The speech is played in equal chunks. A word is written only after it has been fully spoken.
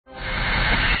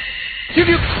霹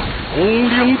靂封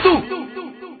灵岛。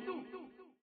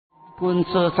本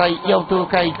座在要到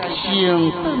该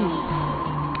请等。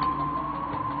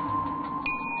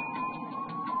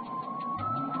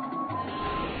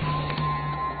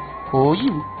何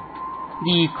友，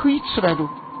你可以出来了。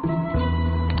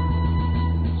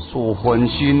所欢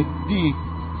心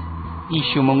你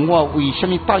想问我为什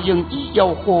么答应伊要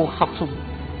和合作？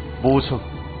无错，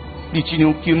你这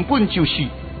样根本就是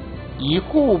一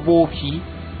锅无皮。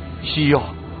是啊，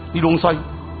你拢知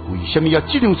为什么要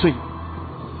这样做？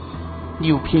你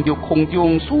有闻到空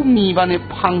中所弥漫的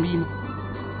香味吗？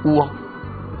有啊，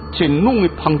真浓的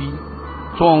香味，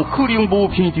怎可能无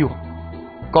闻到？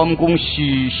敢讲是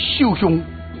麝香？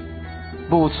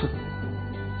无错，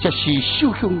这是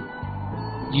麝香，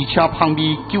而且香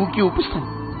味久久不散，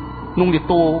浓烈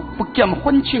多不减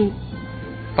反增，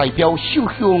代表麝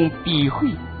香必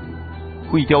毁。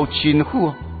毁掉真好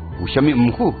啊，有什么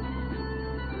唔好？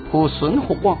破损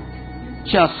何我，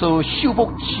假设朽木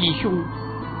雌香，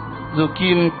如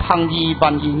今香味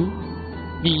蔓延，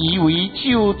你以为只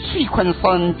有翠款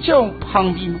山才有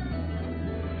香味吗？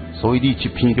所以你一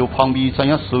闻到香味，知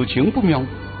影事情不妙，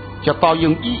才答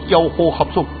应伊要和合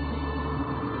作。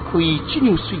可以这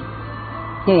样说，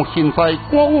我现在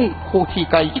赶往河体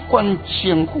界一贯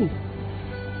前锋，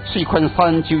翠款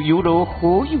山就有了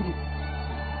何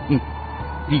用？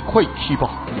你快去吧。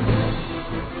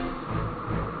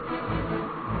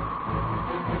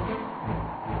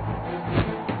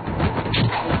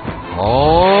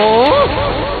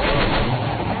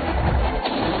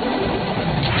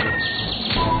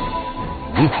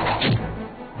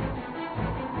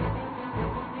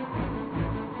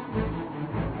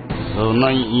此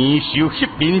乃延寿迄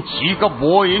边只个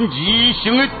无言而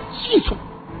成的技术，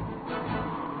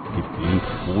迄边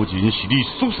夫人是你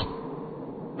所杀，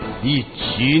你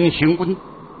亲行军，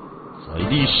在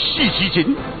你死之前，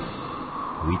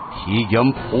为体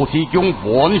验菩提宫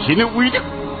完全的威力。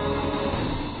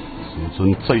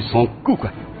孙再三告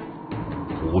诫，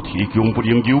菩提宫不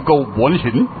能有够完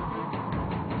全。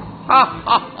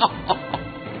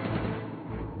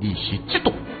你是这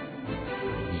道，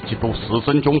你这道死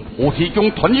神将菩提宫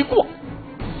团一挂，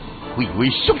会为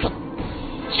消失，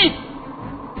这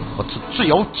我是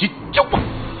最后一招吧。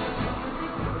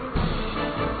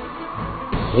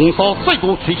红沙再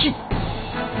度吹起，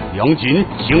两人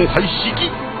精彩时机。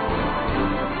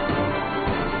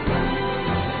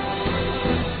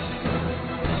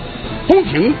风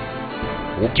平，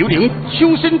我九灵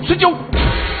抽身出招，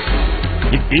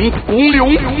一柄光亮，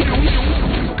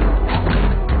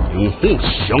萤火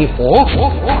相火。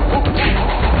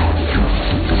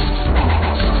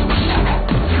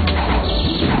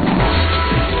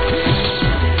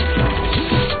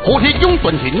火铁勇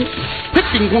断前，铁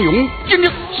定光荣，今日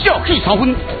下气三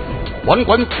分，万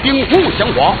贯兵火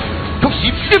相化，却是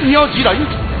变命之来。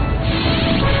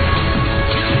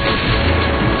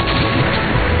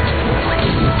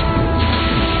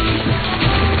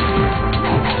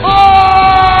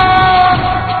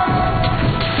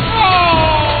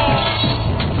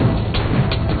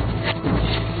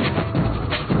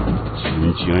真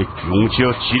正的强者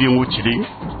只能有一人，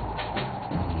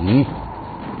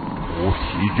我提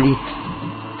供。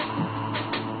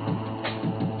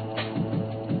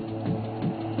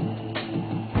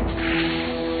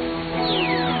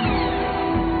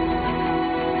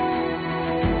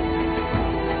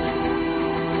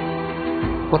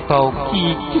我到基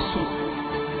结束，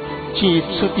结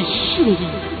出的胜利。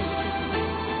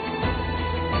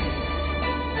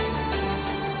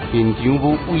现场无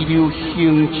为了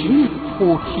行情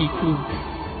破气功，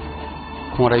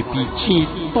看来比钱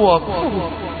大口。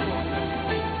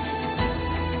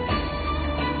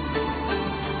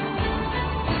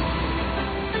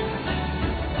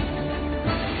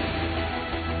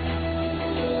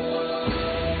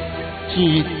只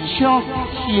抢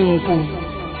成功，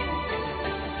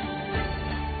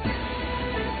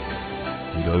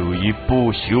来为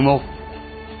报仇吗？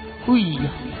对呀。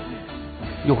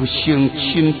又会想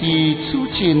亲地初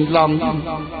见男人，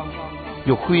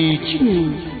又会今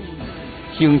年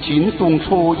行进当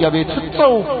初也未出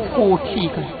走破体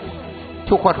界，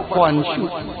却发幻想，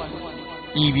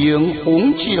以名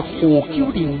红结何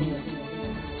九灵，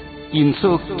因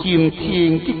此今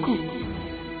天结果，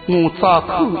我早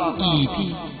可预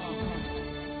备。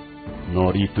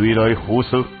那你对来何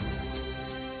事？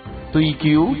追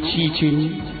求之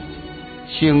前，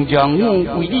先让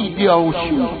我为你疗伤。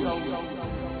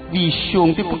你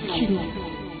想得不轻，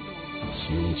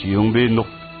心情面咯，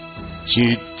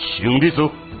是请你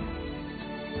做。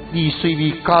你虽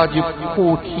未加入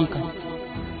破体界，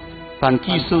但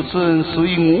其实真属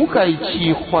于我该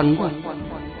去还愿。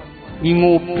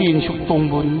因我变属动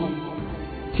文，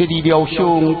摕你疗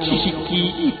伤只是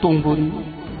记忆动文，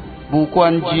无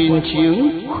关人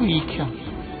情亏欠。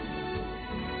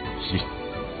是，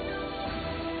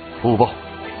好吧。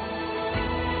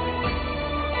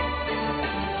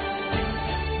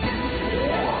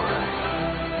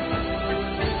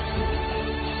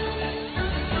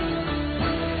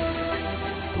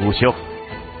多谢，现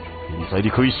在你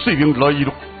可以说明来意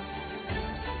了。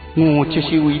我这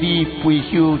是为你背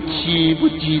后切不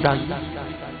之来。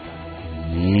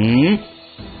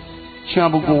请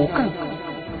勿误解，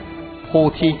菩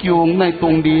提宫乃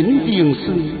当年灵士，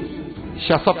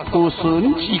下十婆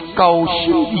孙之高深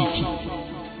义气，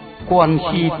关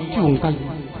系重大。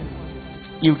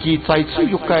尤其在此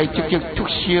欲界积极促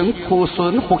成婆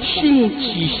孙复兴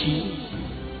之时，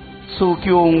此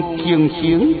宫敬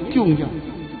行重要。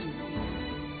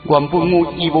原本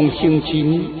我希望行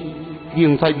进，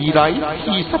能在未来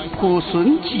提拔婆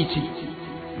孙之际，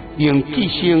能继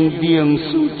承灵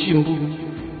史进步。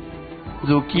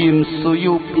如今事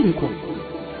有变卦，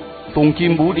当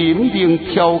今武林能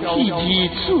挑起如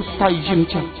此大任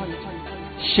者，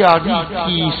下力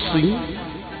提随。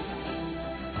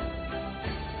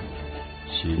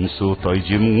前所大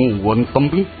任我愿担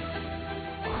当，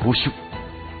可惜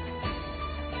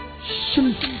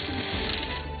心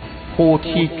菩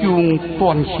提宫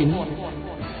断行，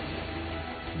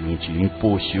用尽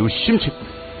报仇心切，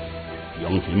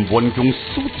扬行万众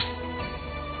所知。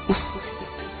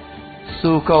事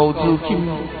到如今，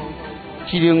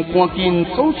只能赶紧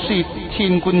走出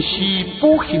天军师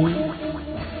保险，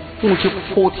我就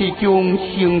菩提宫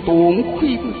行动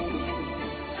恢复。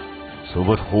此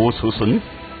物何处寻？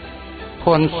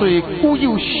传说古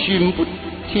有神物，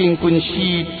天军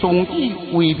师终以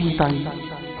为未代，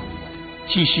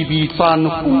只是未战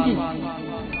封印。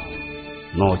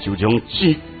那就将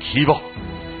剑去吧。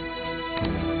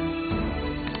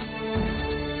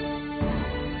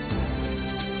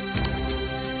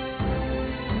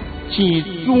既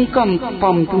勇敢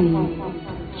担当，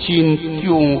真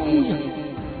重夫人，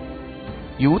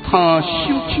由他修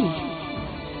请，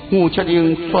我才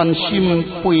能专心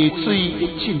背水一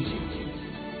战。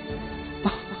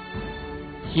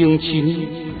行情，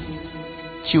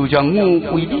就让我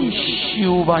为你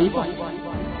收埋吧。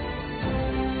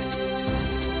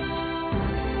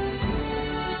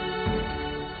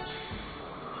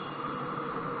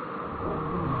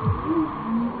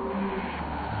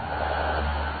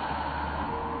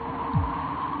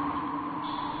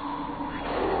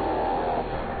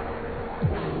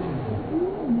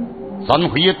三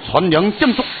会的传粮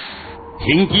点足，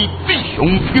天机必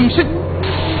雄平身，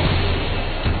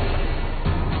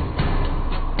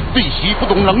对时不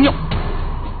动人鸟，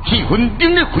气氛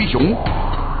冷烈回雄。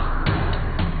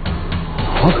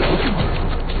为什么只会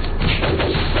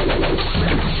这样？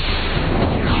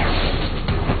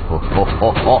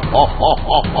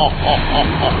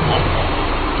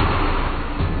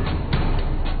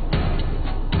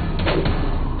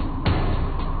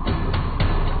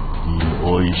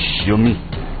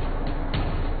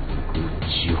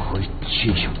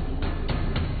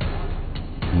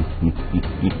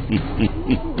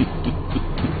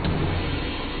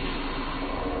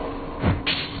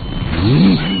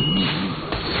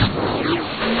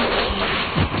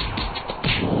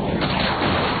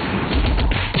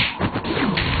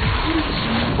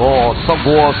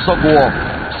杀我！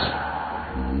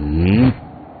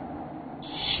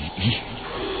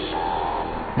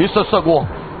你杀我！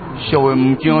小的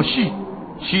唔惊死，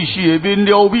死会免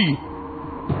了命。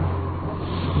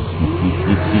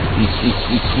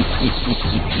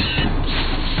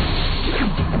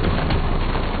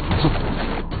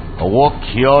我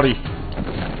徛哩，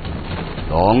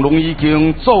人拢已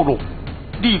经走了，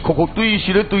你确确对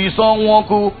实的对三碗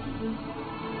糕，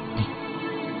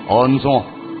安怎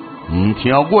唔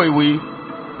听我的话？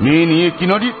明年今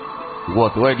仔日，我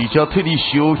就爱伫遮替你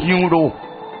烧香咯。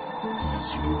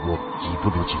我义不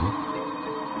如情，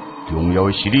重要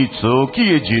的是你自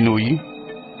己的认为，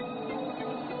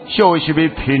小的是要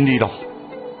骗你啦，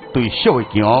对小的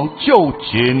行较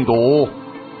前路。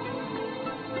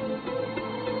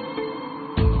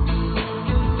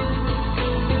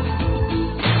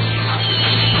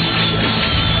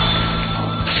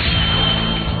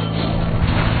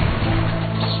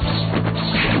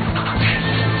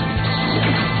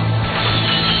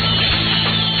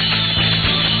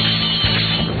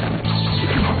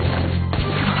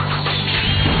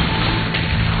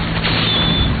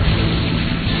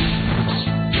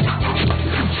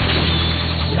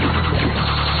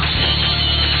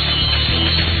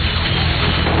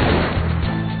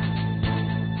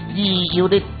有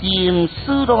的点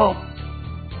死了，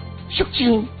实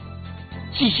情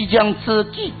只是让自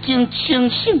己更清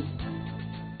醒，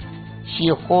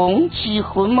是风之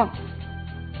魂吗？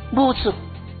无错，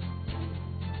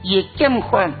也减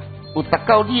缓有达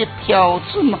到你的标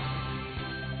准嘛。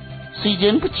虽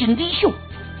然不尽理想，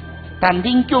但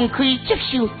恁强可以接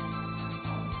受。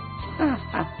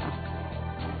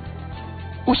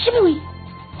有什么位？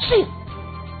是，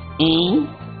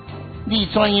你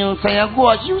怎样知影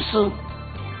我有事？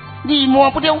你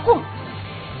瞒不了我。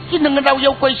这两个老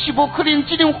妖怪是无可能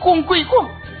这样放过我。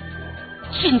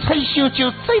凊彩想就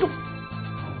知咯。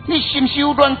你是不是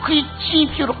有乱开钱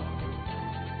票咯？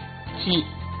是，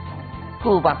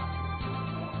好吧。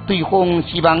对方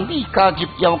希望你加入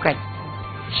妖怪，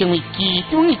成为其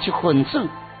中的一份子。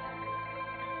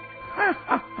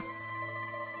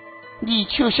你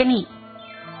笑什么？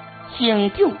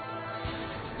县长，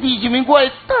你认为我会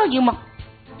答应吗？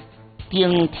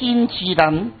平天之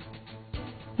人，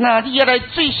那你要来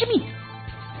做什么？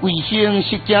为先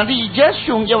是将你惹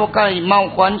上妖怪，冒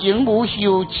犯鹦鹉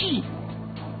休止。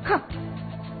哈，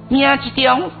命一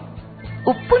条，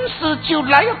有本事就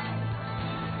来啊！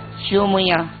小妹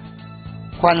啊，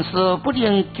凡事不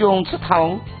能强出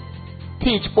头，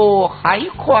提一步海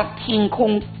阔天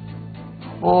空。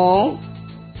哦，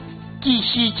既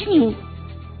是这样，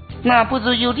那不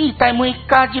如由你带妹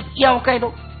加入妖怪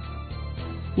咯。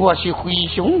我是非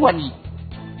常愿意，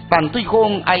但对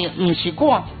方爱不是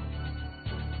我。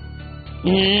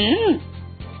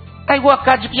爱我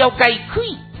加入妖怪可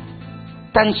以，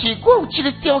但是我有一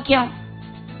个条件。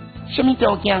什么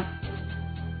条件？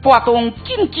发动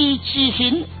禁忌之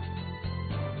行。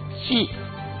是，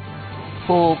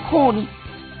何可呢？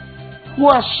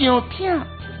我想听。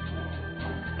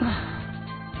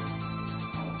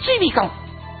这么讲，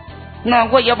那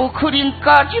我也无可能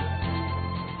加入。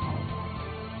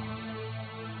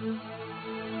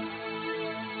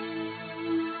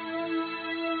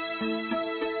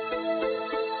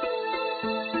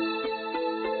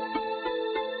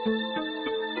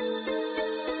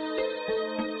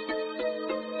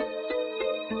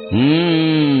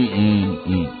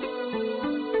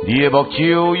你的目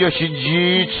睭也是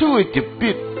如此的特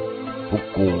别，不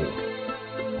过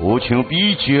好像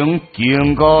比前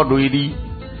更加锐利，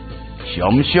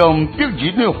闪闪逼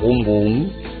人的锋芒，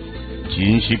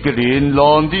真是给人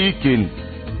难得见。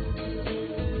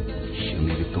什么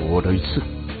的多来此？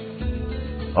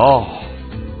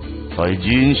在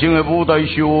人生的舞台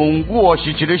上，我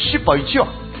是一个失败者，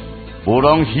无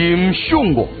人欣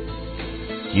赏我。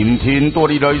今天对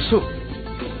你来说，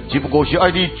只不过是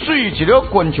爱你做一个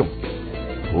观众，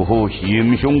好好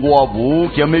欣赏我无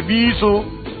减的美术。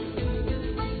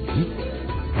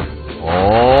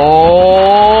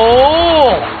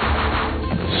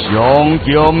相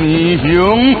剑一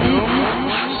行。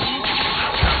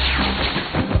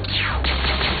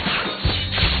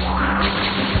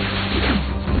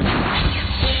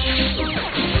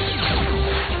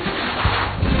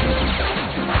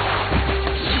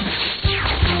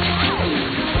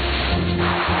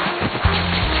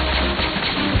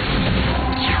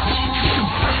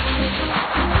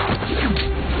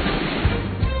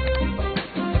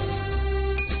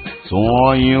怎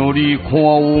样你看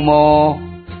有吗？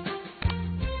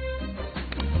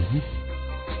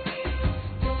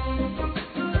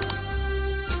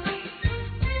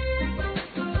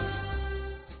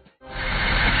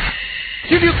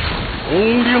霹雳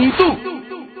封灵岛。